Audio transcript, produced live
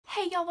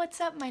y'all,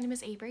 what's up? My name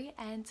is Averie,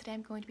 and today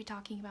I'm going to be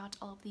talking about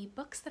all of the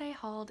books that I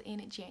hauled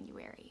in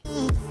January.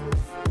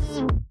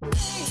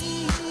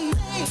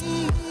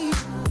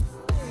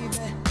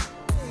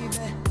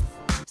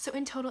 So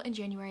in total in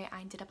January, I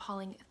ended up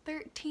hauling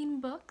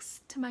 13 books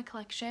to my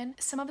collection.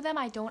 Some of them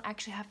I don't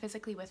actually have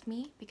physically with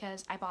me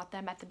because I bought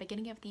them at the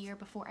beginning of the year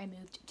before I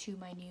moved to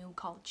my new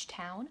college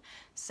town.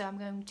 So I'm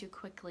going to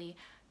quickly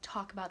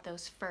talk about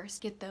those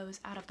first, get those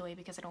out of the way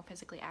because I don't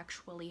physically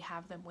actually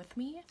have them with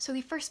me. So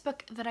the first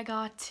book that I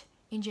got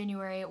in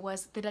January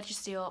was The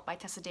Duchess Deal by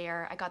Tessa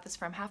Dare. I got this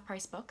from Half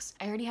Price Books.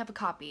 I already have a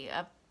copy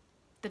of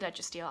The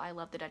Duchess Deal. I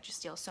love The Duchess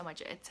Deal so much.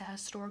 It's a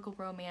historical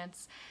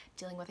romance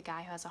dealing with a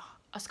guy who has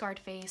a scarred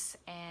face,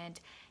 and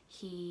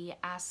he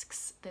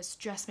asks this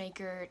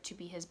dressmaker to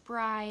be his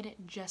bride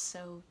just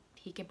so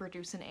he can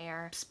produce an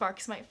heir.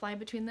 Sparks might fly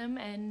between them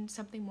and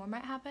something more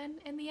might happen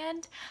in the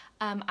end.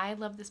 I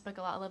love this book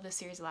a lot. I love this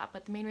series a lot,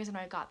 but the main reason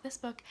why I got this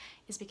book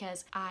is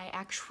because I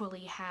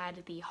actually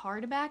had the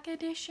hardback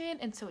edition,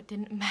 and so it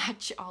didn't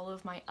match all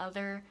of my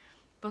other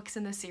books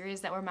in the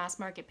series that were mass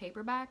market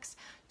paperbacks,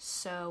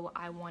 so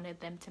I wanted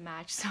them to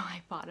match, so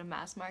I bought a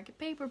mass market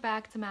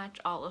paperback to match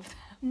all of them.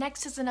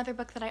 Next is another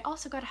book that I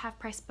also got at Half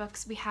Price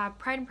Books. We have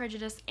Pride and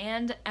Prejudice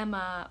and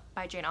Emma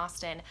by Jane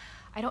Austen.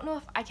 I don't know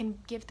if I can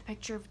give the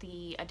picture of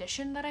the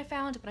edition that I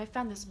found, but I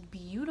found this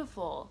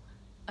beautiful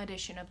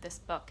edition of this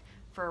book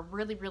for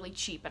really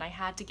cheap, and I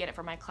had to get it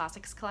for my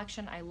classics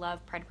collection. I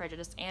love Pride and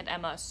Prejudice and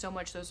Emma so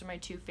much. Those are my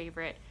two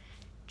favorite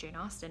Jane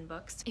Austen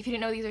books. If you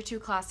didn't know, these are two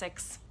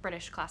classics,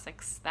 British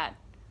classics that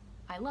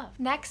I love.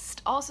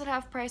 Next, also at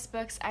Half Price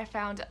Books, I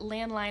found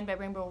Landline by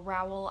Rainbow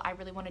Rowell. I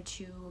really wanted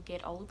to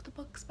get all of the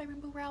books by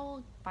Rainbow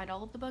Rowell, find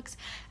all of the books,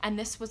 and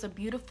this was a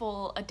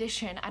beautiful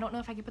edition. I don't know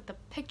if I could put the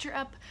picture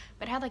up,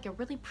 but it had like a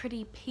really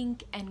pretty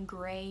pink and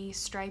gray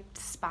striped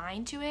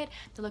spine to it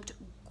that looked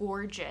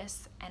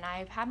gorgeous, and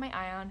I've had my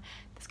eye on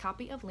this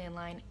copy of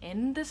Landline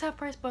in this Half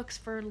Price Books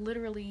for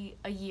literally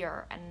a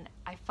year, and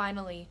I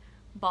finally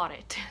bought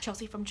it.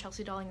 Chelsea from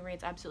Chelsea Darling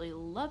Reads absolutely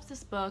loves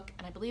this book,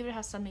 and I believe it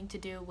has something to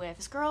do with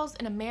this girl's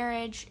in a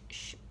marriage,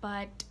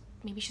 but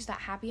maybe she's not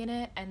happy in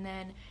it, and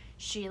then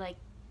she like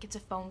gets a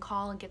phone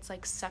call and gets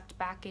like sucked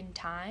back in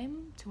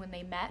time to when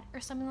they met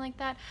or something like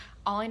that.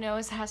 All I know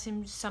is it has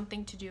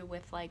something to do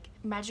with like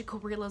magical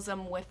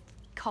realism with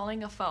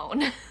calling a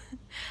phone.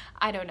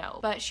 I don't know,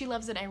 but she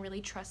loves it. I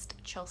really trust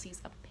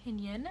Chelsea's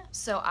opinion,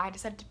 so I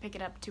decided to pick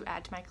it up to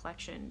add to my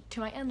collection, to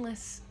my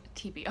endless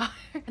TBR.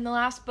 And the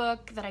last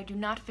book that I do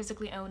not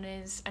physically own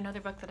is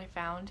another book that I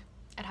found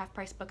at Half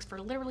Price Books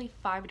for literally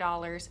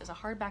 $5 as a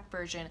hardback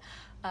version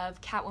of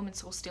Catwoman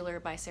Soul Stealer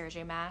by Sarah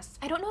J Maas.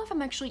 I don't know if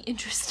I'm actually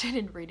interested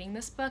in reading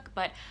this book,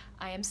 but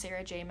I am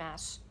Sarah J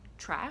Maas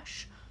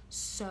trash,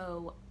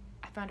 so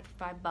I found it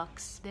for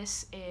 $5.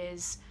 This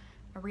is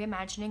a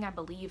reimagining, I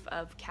believe,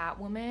 of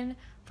Catwoman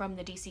from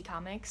the DC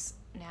Comics.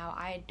 Now,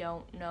 I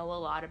don't know a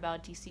lot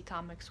about DC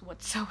Comics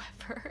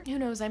whatsoever. Who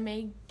knows, I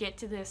may get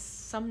to this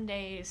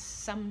someday,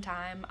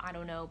 sometime, I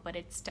don't know, but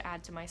it's to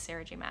add to my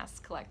Sarah J Maas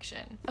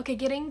collection. Okay,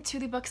 getting to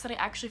the books that I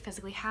actually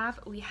physically have,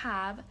 we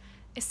have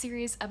a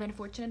series of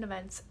Unfortunate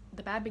Events,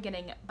 The Bad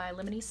Beginning by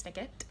Lemony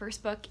Snicket.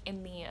 First book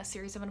in the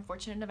series of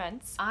Unfortunate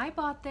Events. I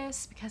bought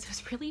this because it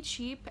was really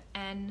cheap,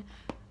 and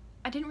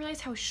I didn't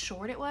realize how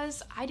short it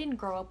was. I didn't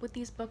grow up with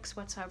these books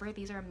whatsoever.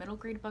 These are middle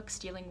grade books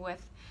dealing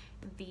with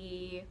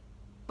the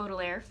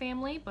Baudelaire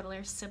family,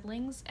 Baudelaire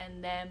siblings,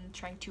 and them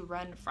trying to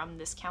run from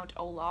this Count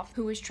Olaf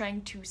who is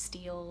trying to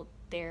steal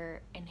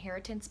their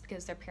inheritance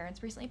because their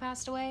parents recently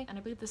passed away. And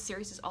I believe this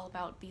series is all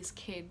about these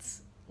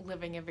kids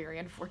living a very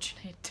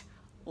unfortunate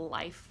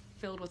life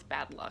filled with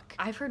bad luck.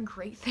 I've heard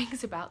great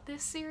things about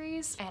this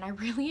series, and I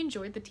really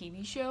enjoyed the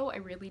TV show. I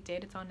really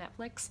did. It's on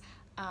Netflix.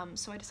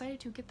 So I decided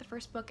to get the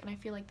first book, and I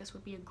feel like this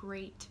would be a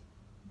great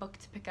book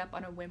to pick up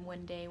on a whim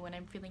one day when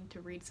I'm feeling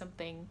to read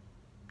something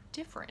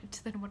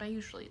different than what I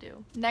usually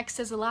do. Next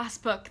is the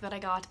last book that I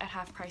got at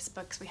Half Price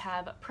Books. We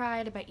have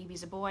Pride by Evie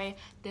Zaboy.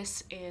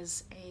 This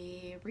is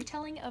a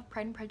retelling of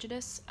Pride and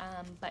Prejudice,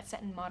 but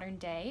set in modern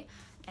day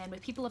and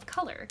with people of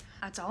color.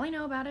 That's all I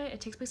know about it.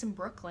 It takes place in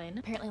Brooklyn.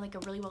 Apparently like a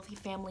really wealthy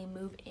family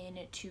move in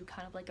to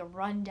kind of like a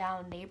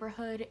rundown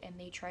neighborhood, and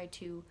they try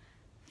to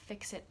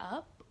fix it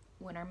up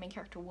when our main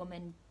character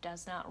woman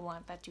does not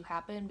want that to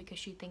happen because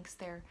she thinks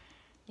their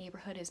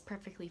neighborhood is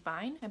perfectly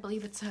fine. I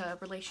believe it's a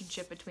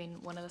relationship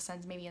between one of the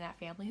sons maybe in that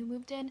family who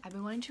moved in. I've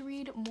been wanting to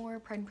read more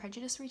Pride and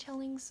Prejudice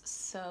retellings,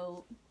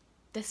 so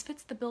this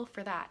fits the bill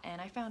for that, and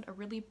I found a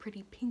really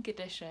pretty pink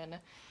edition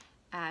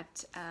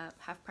at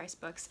Half Price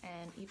Books,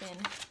 and even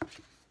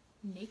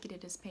naked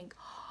it is pink.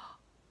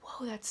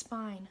 Whoa, that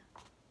spine.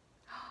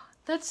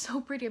 That's so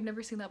pretty. I've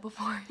never seen that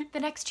before. The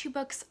next two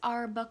books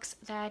are books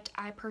that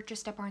I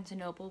purchased at Barnes &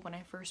 Noble when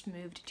I first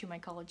moved to my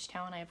college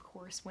town. I, of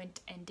course, went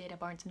and did a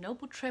Barnes &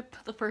 Noble trip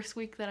the first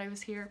week that I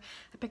was here.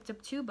 I picked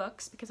up two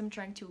books because I'm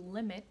trying to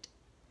limit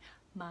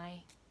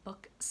my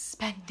book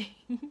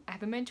spending. I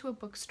haven't been to a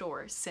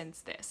bookstore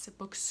since this.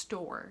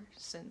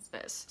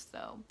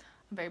 So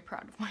I'm very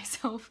proud of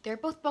myself. They're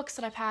both books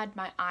that I've had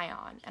my eye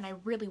on and I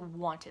really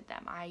wanted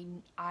them.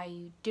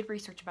 I did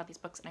research about these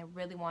books and I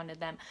really wanted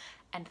them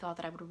and thought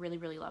that I would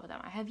really love them.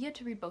 I have yet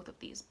to read both of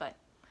these, but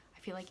I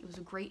feel like it was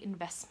a great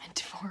investment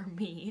for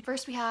me.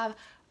 First we have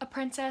A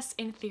Princess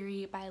in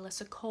Theory by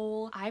Alyssa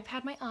Cole. I've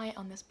had my eye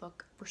on this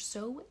book for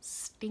so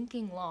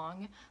stinking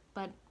long,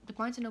 but the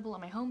Barnes & Noble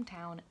in my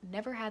hometown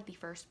never had the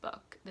first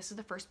book. This is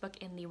the first book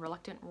in the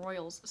Reluctant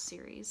Royals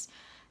series,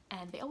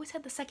 and they always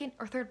had the second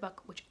or third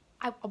book, which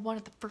I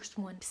wanted the first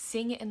one.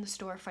 Seeing it in the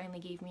store finally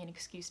gave me an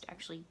excuse to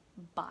actually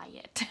buy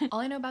it. All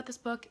I know about this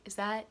book is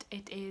that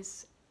it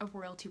is a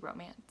royalty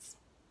romance.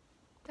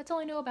 That's all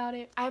I know about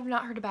it. I have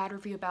not heard a bad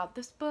review about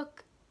this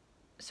book,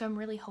 so I'm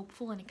really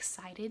hopeful and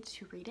excited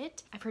to read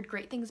it. I've heard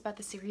great things about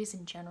the series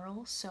in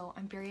general, so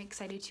I'm very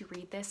excited to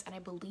read this, and I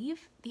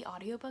believe the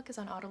audiobook is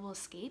on Audible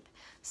Escape,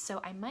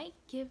 so I might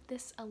give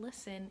this a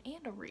listen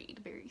and a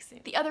read very soon.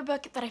 The other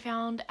book that I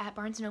found at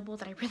Barnes & Noble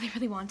that I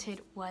really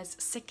wanted was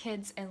Sick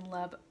Kids in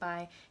Love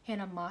by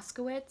Hannah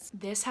Moskowitz.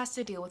 This has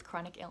to deal with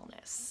chronic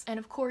illness, and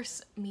of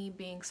course, me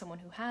being someone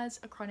who has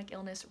a chronic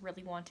illness,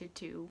 really wanted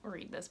to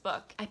read this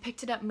book. I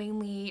picked it up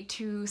mainly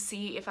to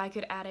see if I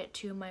could add it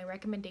to my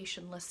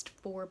recommendation list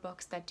for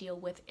books that deal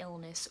with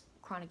illness,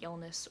 chronic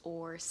illness,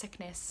 or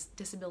sickness,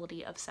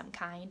 disability of some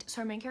kind.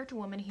 So our main character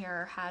woman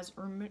here has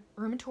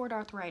rheumatoid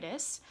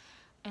arthritis,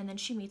 and then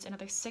she meets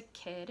another sick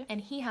kid, and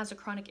he has a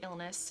chronic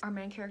illness our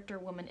main character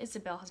woman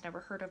Isabel has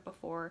never heard of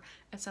before,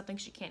 and something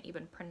she can't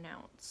even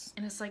pronounce.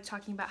 And it's like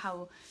talking about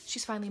how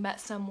she's finally met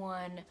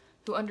someone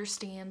who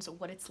understands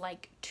what it's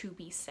like to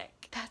be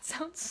sick. That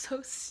sounds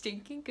so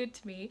stinking good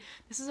to me.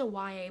 This is a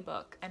YA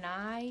book, and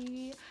I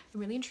am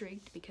really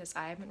intrigued because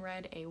I haven't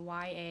read a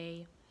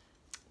YA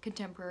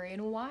contemporary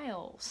in a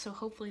while, so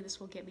hopefully this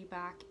will get me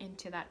back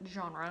into that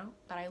genre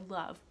that I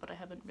love, but I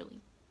haven't really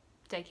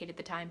dedicated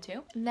the time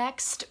to.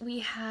 Next, we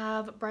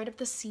have Bride of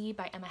the Sea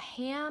by Emma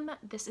Hamm.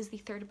 This is the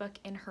third book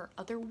in her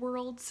Other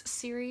Worlds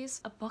series.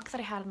 A book that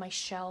I had on my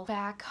shelf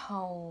back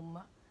home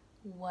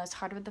was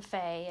Heart of the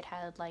Fae. It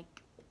had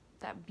like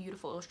that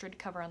beautiful illustrated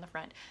cover on the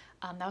front.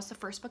 That was the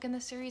first book in the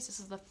series.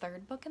 This is the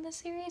third book in the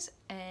series,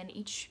 and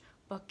each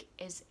book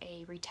is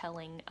a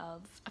retelling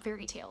of a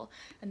fairy tale,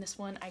 and this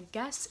one I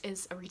guess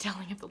is a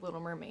retelling of The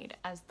Little Mermaid,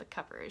 as the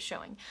cover is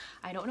showing.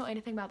 I don't know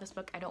anything about this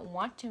book. I don't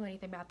want to know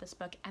anything about this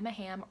book. Emma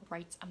Hamm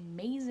writes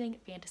amazing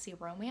fantasy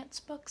romance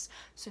books,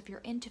 so if you're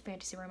into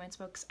fantasy romance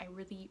books, I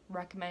really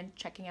recommend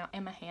checking out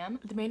Emma Hamm.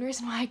 The main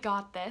reason why I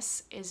got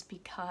this is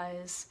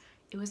because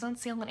it was on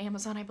sale on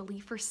Amazon, I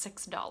believe, for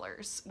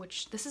 $6,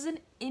 which this is an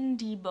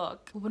indie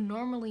book. It would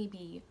normally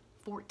be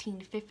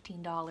 $14,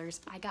 $15.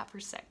 I got for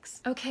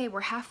 $6. Okay, we're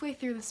halfway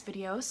through this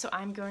video, so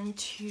I'm going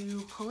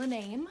to pull a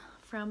name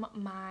from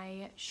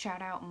my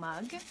shout out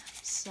mug.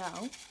 So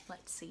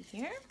let's see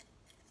here.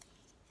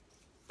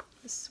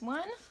 This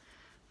one.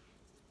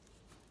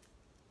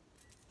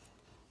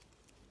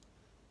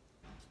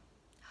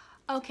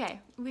 Okay,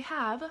 we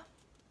have,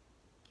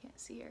 can't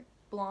see here,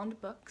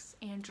 Blonde Books,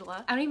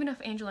 Angela. I don't even know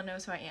if Angela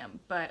knows who I am,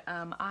 but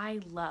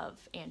I love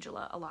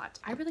Angela a lot.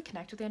 I really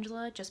connect with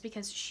Angela just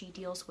because she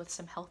deals with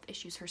some health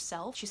issues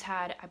herself. She's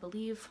had, I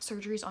believe,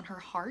 surgeries on her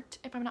heart,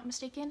 if I'm not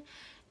mistaken,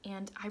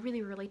 and I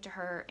really relate to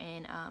her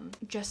in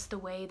just the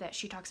way that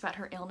she talks about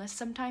her illness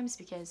sometimes,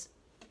 because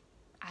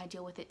I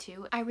deal with it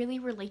too. I really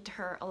relate to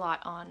her a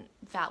lot on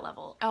that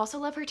level. I also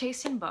love her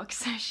taste in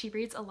books. She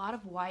reads a lot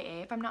of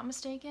YA, if I'm not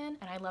mistaken,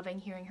 and I love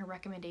hearing her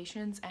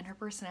recommendations, and her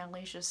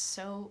personality is just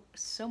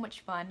so much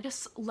fun. I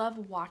just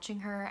love watching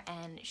her,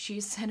 and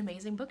she's an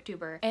amazing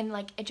booktuber, and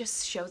like it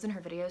just shows in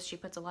her videos. She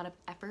puts a lot of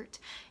effort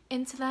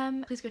into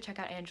them. Please go check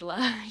out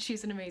Angela.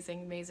 She's an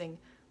amazing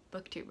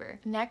booktuber.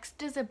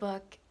 Next is a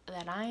book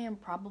that I am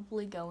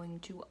probably going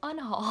to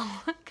unhaul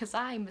because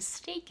I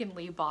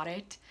mistakenly bought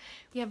it.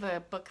 We have a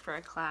book for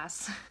a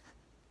class.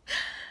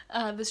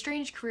 The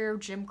Strange Career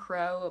of Jim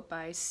Crow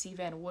by C.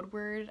 Van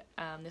Woodward.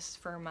 This is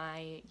for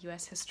my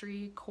US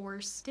history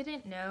course.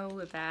 Didn't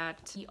know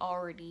that he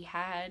already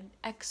had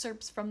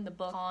excerpts from the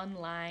book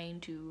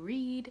online to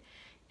read,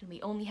 and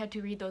we only had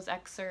to read those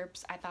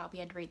excerpts. I thought we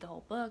had to read the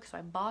whole book, so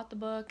I bought the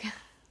book,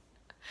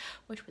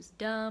 which was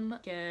dumb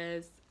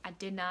because I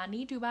did not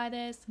need to buy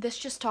this. This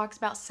just talks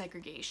about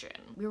segregation.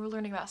 We were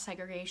learning about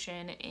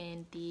segregation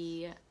in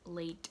the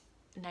late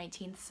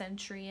 19th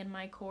century in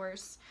my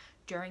course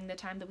during the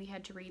time that we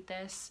had to read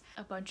this.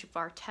 A bunch of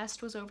our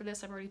test was over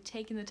this. I've already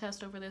taken the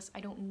test over this.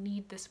 I don't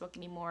need this book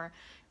anymore.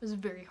 It was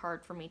very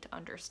hard for me to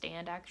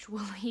understand,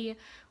 actually,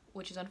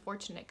 which is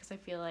unfortunate because I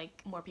feel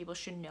like more people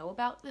should know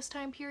about this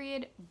time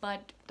period,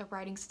 but the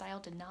writing style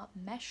did not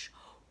mesh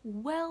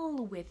well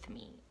with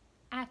me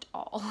at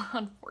all,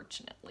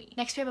 unfortunately.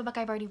 Next, we have a book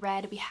I've already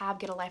read. We have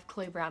Get a Life,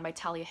 Chloe Brown by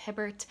Talia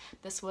Hibbert.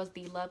 This was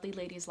the Lovely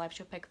Ladies live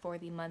show pick for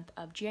the month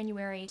of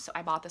January, so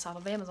I bought this off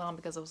of Amazon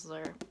because it was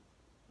their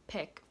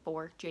pick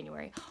for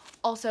January.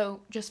 Also,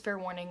 just fair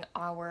warning,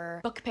 our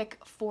book pick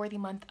for the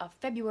month of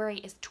February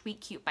is Tweet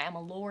Cute by Emma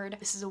Lord.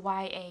 This is a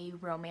YA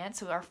romance,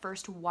 so our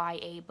first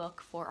YA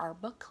book for our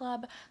book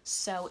club.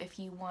 So if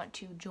you want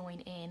to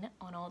join in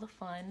on all the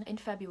fun in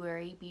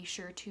February, be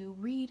sure to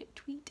read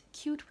Tweet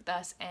Cute with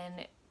us,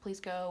 and please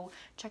go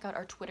check out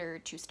our Twitter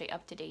to stay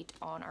up to date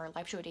on our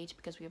live show date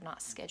because we have not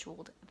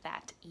scheduled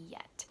that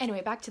yet.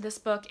 Anyway, back to this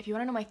book. If you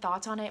want to know my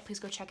thoughts on it, please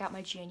go check out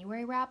my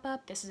January wrap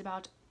up. This is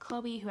about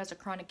Chloe, who has a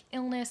chronic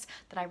illness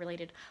that I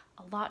related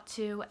a lot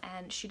to,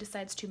 and she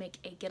decides to make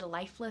a get a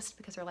life list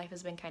because her life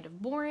has been kind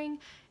of boring,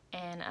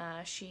 and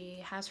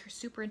she has her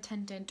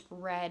superintendent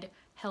Red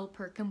help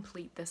her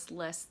complete this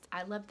list.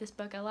 I love this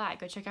book a lot.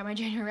 Go check out my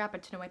January wrap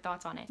up to know my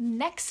thoughts on it.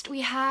 Next,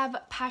 we have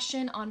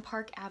Passion on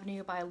Park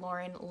Avenue by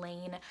Lauren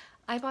Lane.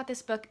 I bought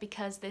this book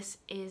because this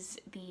is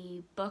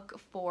the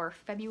book for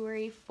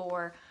February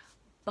for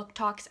Book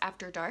Talks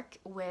After Dark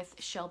with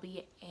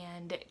Shelby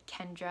and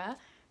Kendra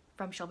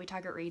from Shelby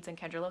Taggart Reads and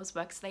Kendra Loves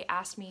Books. They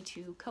asked me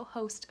to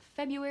co-host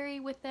February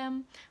with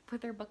them for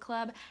their book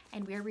club,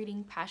 and we're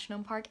reading Passion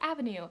on Park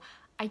Avenue.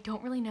 I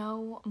don't really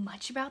know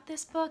much about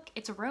this book.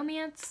 It's a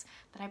romance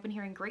that I've been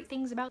hearing great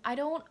things about. I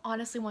don't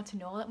honestly want to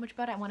know that much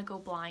about it. I want to go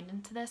blind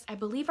into this. I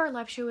believe our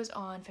live show is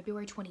on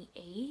February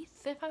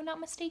 28th, if I'm not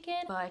mistaken,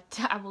 but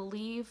I will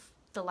leave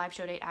the live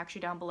show date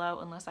actually down below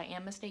unless I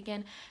am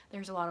mistaken.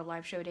 There's a lot of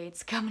live show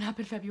dates coming up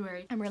in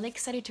February. I'm really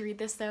excited to read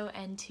this though,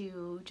 and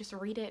to just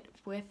read it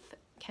with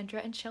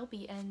Kendra and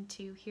Shelby and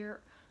to hear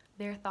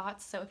their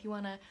thoughts. So if you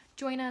want to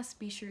join us,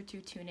 be sure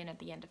to tune in at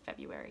the end of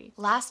February.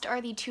 Last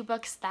are the two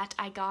books that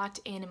I got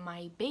in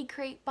my Bake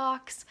Crate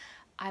box.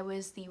 I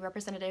was the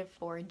representative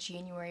for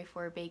January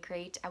for Bake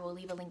Crate. I will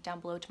leave a link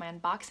down below to my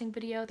unboxing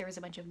video. There was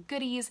a bunch of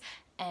goodies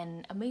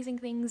and amazing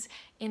things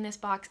in this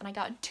box, and I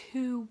got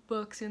 2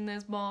 books in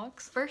this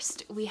box.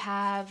 First, we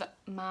have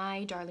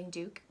My Darling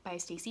Duke by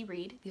Stacey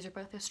Reed. These are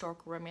both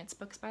historical romance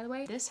books, by the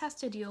way. This has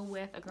to deal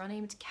with a girl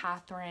named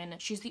Catherine.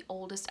 She's the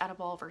oldest out of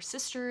all of her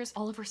sisters.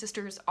 All of her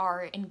sisters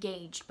are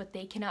engaged, but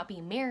they cannot be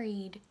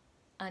married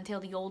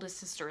until the oldest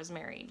sister is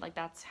married. Like,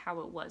 that's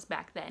how it was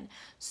back then.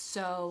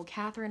 So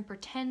Catherine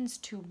pretends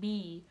to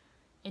be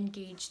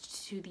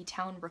engaged to the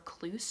town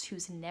recluse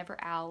who's never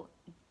out.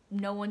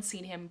 No one's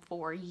seen him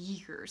for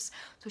years.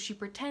 So she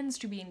pretends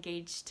to be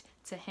engaged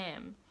to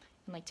him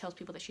and like tells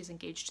people that she's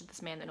engaged to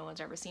this man that no one's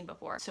ever seen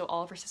before. So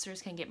all of her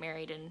sisters can get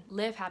married and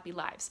live happy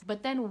lives.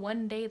 But then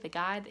one day the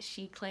guy that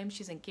she claims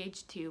she's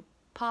engaged to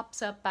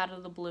pops up out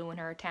of the blue in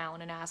her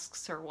town and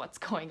asks her what's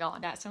going on.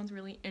 That sounds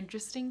really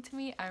interesting to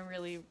me. I'm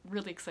really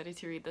excited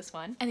to read this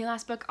one. And the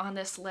last book on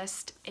this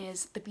list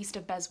is The Beast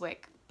of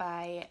Beswick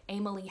by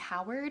Emily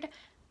Howard,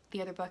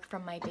 the other book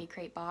from my Bake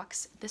Crate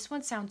box. This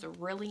one sounds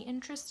really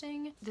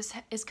interesting. This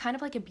is kind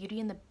of like a Beauty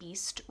and the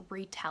Beast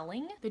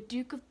retelling. The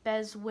Duke of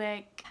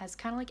Beswick has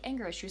kind of like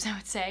anger issues, I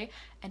would say,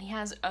 and he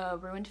has a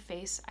ruined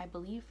face, I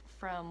believe,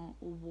 from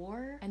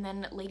war. And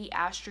then Lady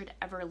Astrid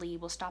Everleigh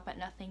will stop at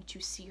nothing to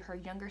see her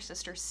younger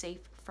sister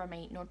safe from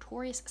a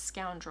notorious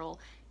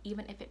scoundrel,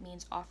 even if it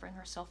means offering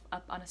herself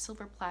up on a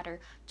silver platter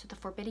to the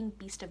forbidding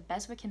Beast of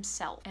Beswick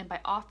himself. And by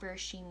offer,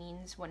 she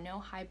means what no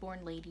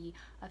highborn lady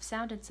of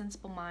sound and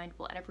sensible mind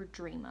will ever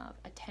dream of,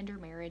 a tender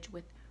marriage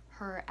with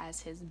her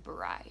as his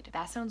bride.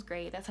 That sounds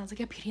great. That sounds like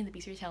a Beauty and the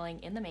Beast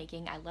retelling in the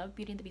making. I love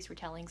Beauty and the Beast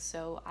retellings,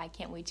 so I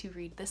can't wait to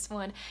read this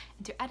one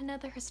and to add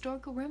another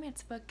historical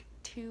romance book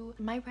to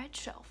my read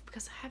shelf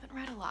because I haven't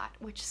read a lot,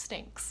 which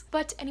stinks.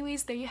 But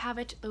anyways, there you have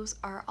it. Those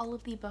are all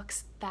of the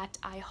books that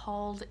I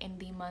hauled in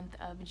the month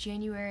of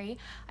January.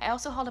 I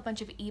also hauled a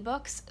bunch of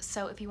ebooks,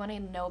 so if you want to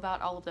know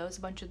about all of those,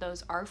 a bunch of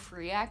those are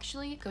free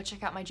actually. Go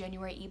check out my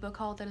January ebook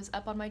haul that is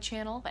up on my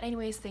channel. But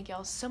anyways, thank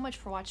y'all so much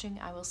for watching.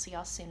 I will see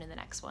y'all soon in the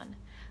next one.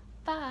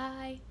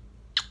 Bye!